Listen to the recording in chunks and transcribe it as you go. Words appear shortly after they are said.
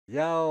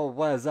Yo,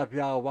 what is up,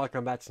 y'all?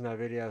 Welcome back to another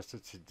video. So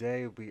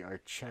today we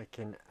are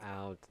checking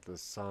out the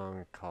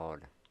song called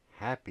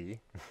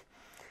Happy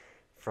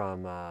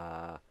from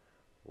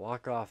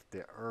Walk Off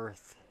the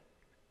Earth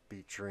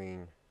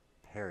featuring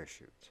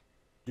Parachute.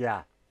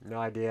 Yeah, no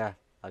idea.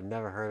 I've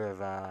never heard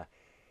of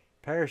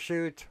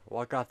Parachute,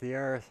 Walk Off the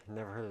Earth,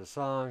 never heard of the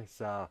song,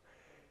 so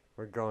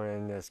we're going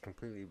in this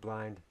completely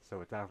blind. So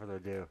without further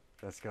ado,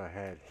 let's go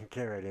ahead and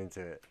get right into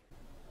it.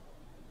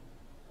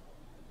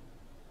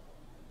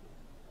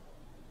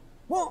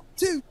 1,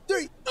 2,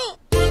 3,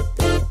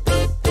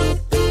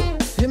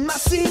 It might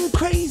seem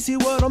crazy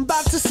what I'm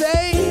about to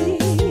say.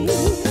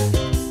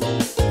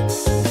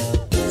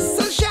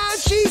 Sunshine,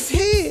 she's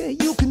here,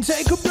 you can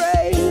take a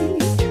break.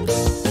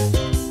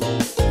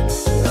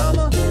 I'm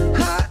a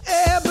hot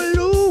air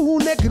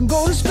balloon that can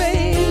go to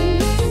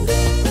space.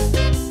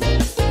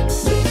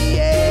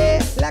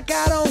 Yeah, like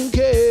I don't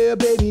care,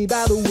 baby,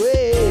 by the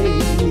way.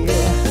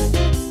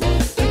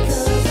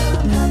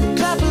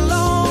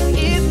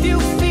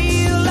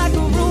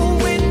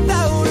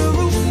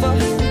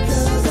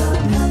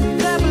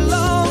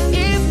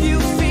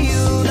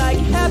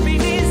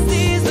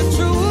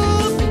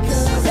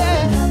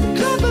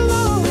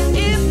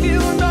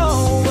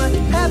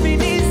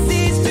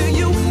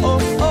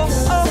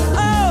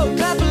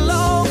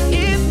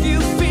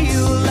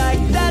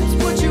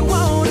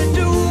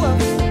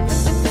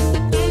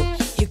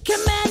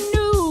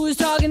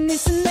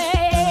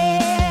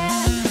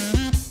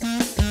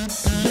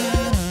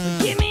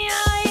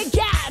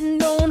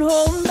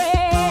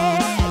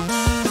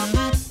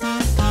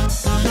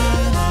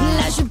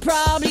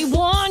 Probably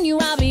warn you,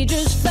 I'll be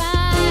just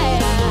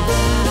fine.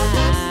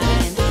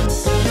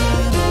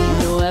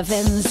 No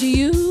offense to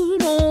you,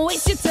 don't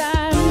waste your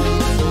time.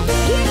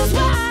 Here's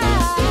why.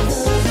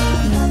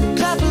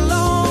 Clap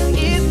along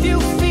if you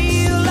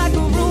feel like a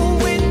room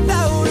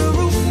without a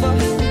roof.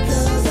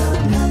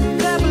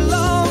 Clap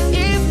along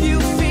if you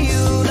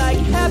feel like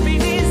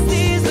happiness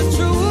is the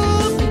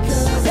truth.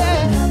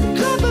 Yeah.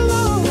 Clap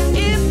along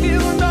if you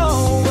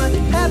know what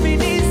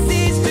happiness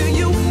is to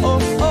you. Oh,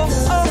 oh,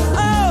 oh,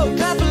 oh.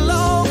 Clap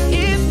along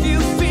if you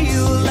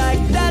feel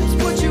like that's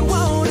what you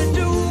want to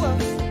do.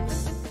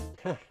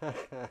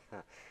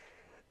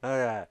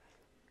 Okay.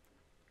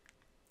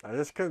 I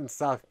just couldn't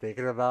stop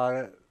thinking about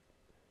it.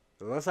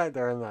 It looks like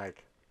they're in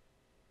like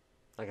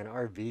an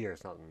RV or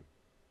something.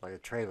 Like a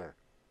trailer.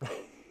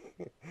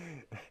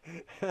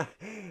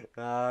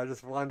 I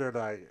just wondered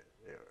like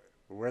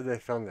where they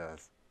filmed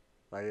this.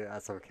 Like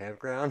at some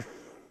campground?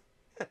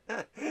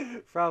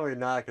 Probably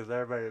not, because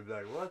everybody would be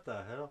like, what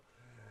the hell?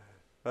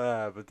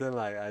 But then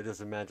like I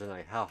just imagine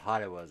like how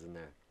hot it was in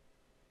there.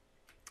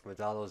 With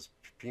all those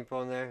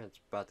people in there, it's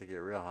about to get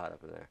real hot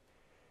up in there.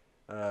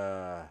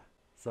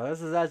 So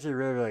this is actually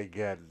really, really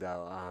good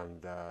though.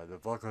 The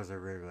vocals are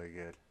really, really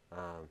good.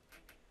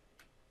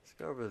 Let's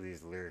go over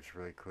these lyrics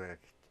really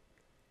quick.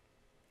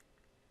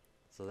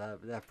 So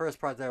that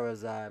first part there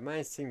was, it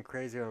might seem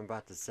crazy what I'm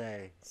about to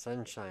say.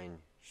 Sunshine,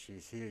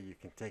 she's here, you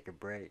can take a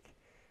break.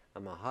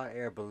 I'm a hot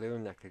air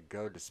balloon that could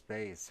go to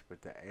space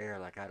with the air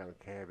like I don't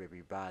care,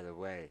 baby, by the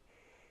way.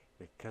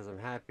 Because I'm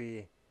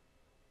happy,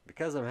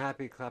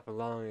 clap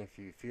along if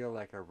you feel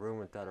like a room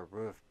without a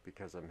roof.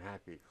 Because I'm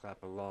happy,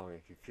 clap along.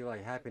 If you feel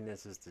like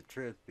happiness is the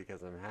truth,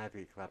 because I'm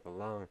happy, clap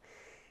along.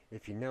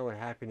 If you know what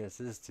happiness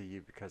is to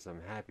you, because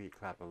I'm happy,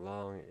 clap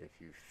along. If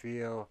you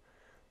feel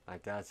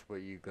like that's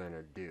what you're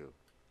gonna do.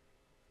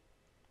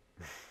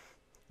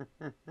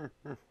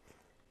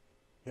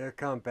 Here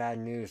come bad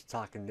news,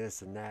 talking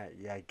this and that.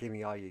 Yeah, give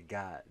me all you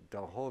got.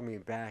 Don't hold me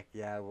back.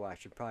 Yeah, well, I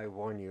should probably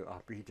warn you,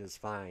 I'll be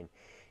just fine.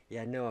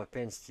 Yeah, no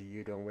offense to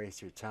you, don't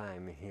waste your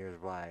time, and here's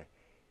why.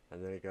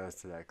 And then it goes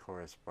to that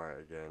chorus part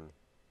again.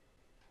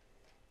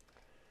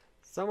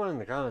 Someone in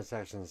the comment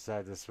section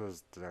said this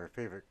was their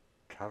favorite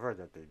cover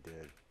that they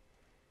did.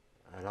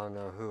 I don't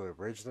know who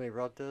originally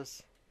wrote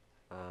this.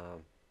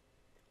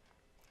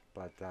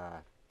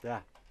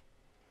 Yeah.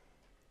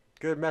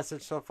 Good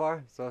message so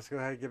far, so let's go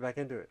ahead and get back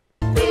into it.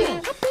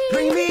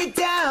 Bring me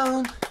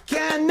down,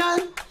 can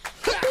none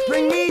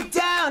bring me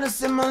down. I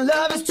said my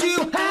love is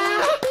too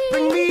high.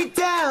 Bring me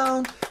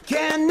down,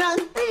 can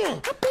none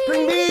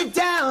bring me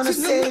down. I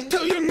said,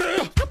 tell you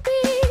now.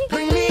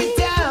 Bring me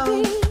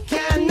down,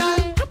 can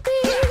none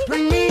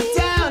bring me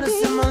down. I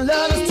said my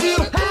love is too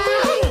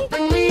high.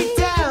 Bring me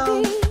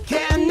down,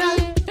 can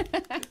none.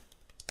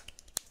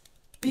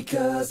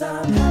 Because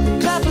I'm happy.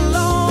 Clap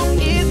along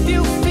if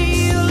you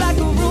feel like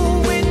a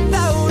room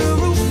without a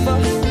roof.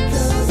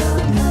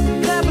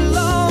 Clap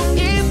along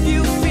if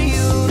you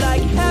feel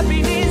like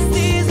happiness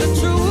is the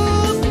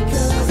truth.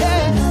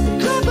 Yeah.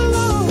 Clap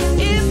along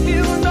if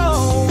you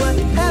know what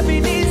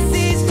happiness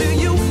is to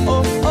you.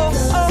 Oh, oh,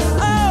 oh,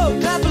 oh.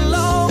 Clap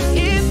along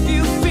if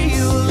you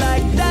feel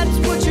like that's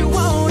what you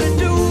want to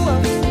do.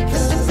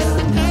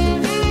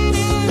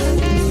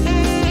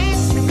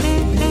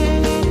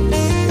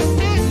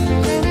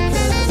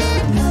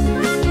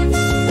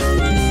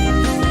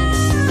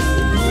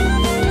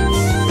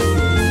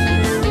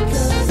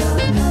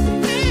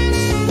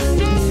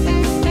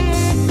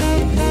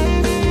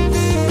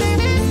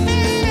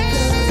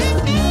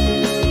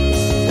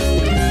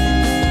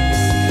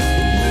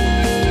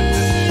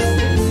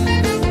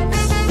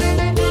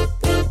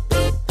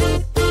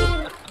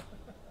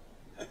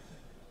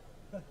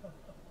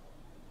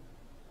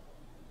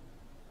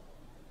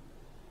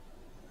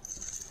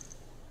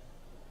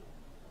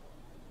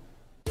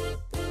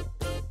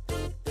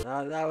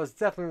 That was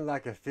definitely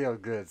like a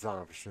feel-good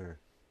song for sure.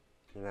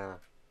 You know,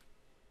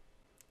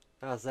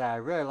 I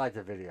really liked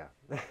the video,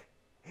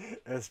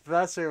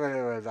 especially when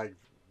it was like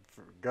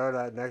go to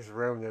that next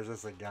room. There's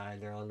just a guy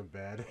there on the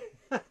bed.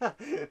 That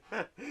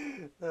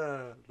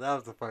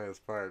was the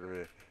funniest part to me.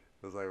 It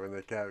was like when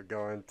they kept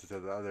going to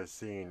the other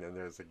scene and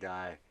there's a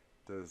guy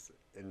just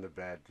in the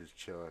bed just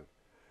chilling.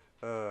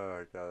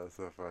 Oh god, that's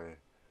so funny.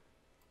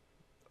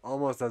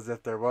 Almost as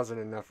if there wasn't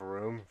enough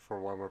room for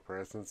one more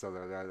person, so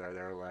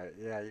they're like,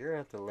 yeah, you're gonna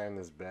have to lay in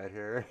this bed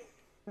here.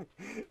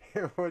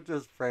 It will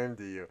just frame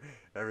to you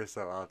every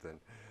so often.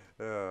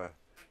 That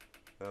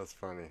was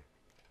funny.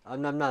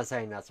 I'm not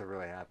saying that's what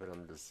really happened.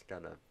 I'm just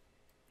kind of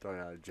throwing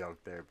out a joke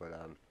there, but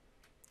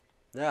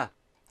yeah,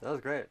 that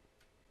was great.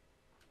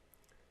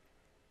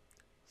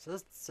 So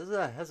this says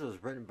that this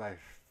was written by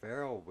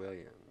Pharrell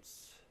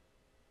Williams.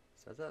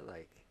 So that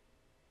like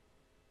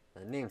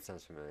that name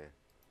sounds familiar.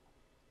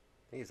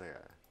 I think he's like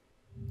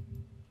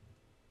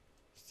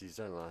he's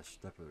done a lot of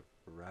stuff with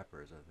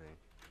rappers, I think.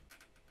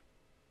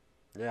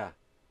 Yeah.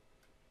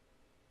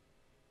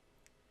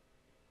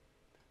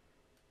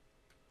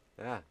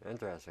 Yeah,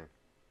 interesting.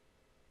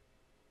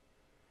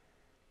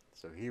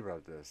 So he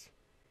wrote this.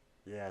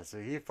 Yeah, so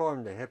he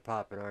formed the hip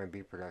hop and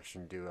R&B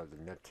production duo of the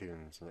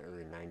Neptunes in the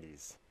early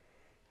 90s.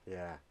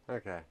 Yeah,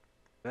 okay.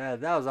 Yeah,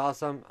 that was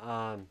awesome.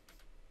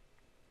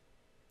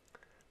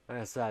 Like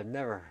I said, I've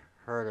never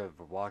heard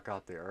of Walk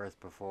Off the Earth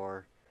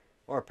before,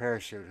 or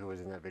Parachute, who was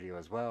in that video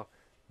as well.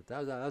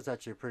 But that was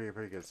actually a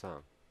pretty good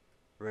song.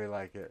 Really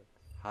like it.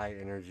 High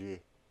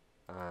energy,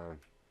 and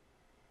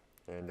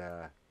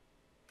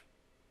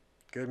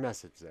good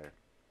message there.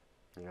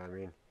 You know what I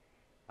mean?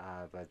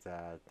 But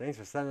thanks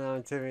for sending that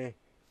one to me.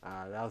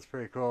 That was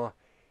pretty cool.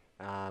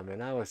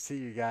 And I will see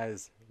you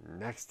guys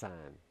next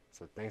time.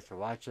 So thanks for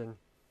watching.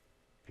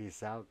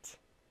 Peace out.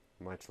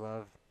 Much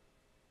love.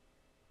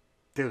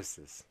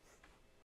 Deuces.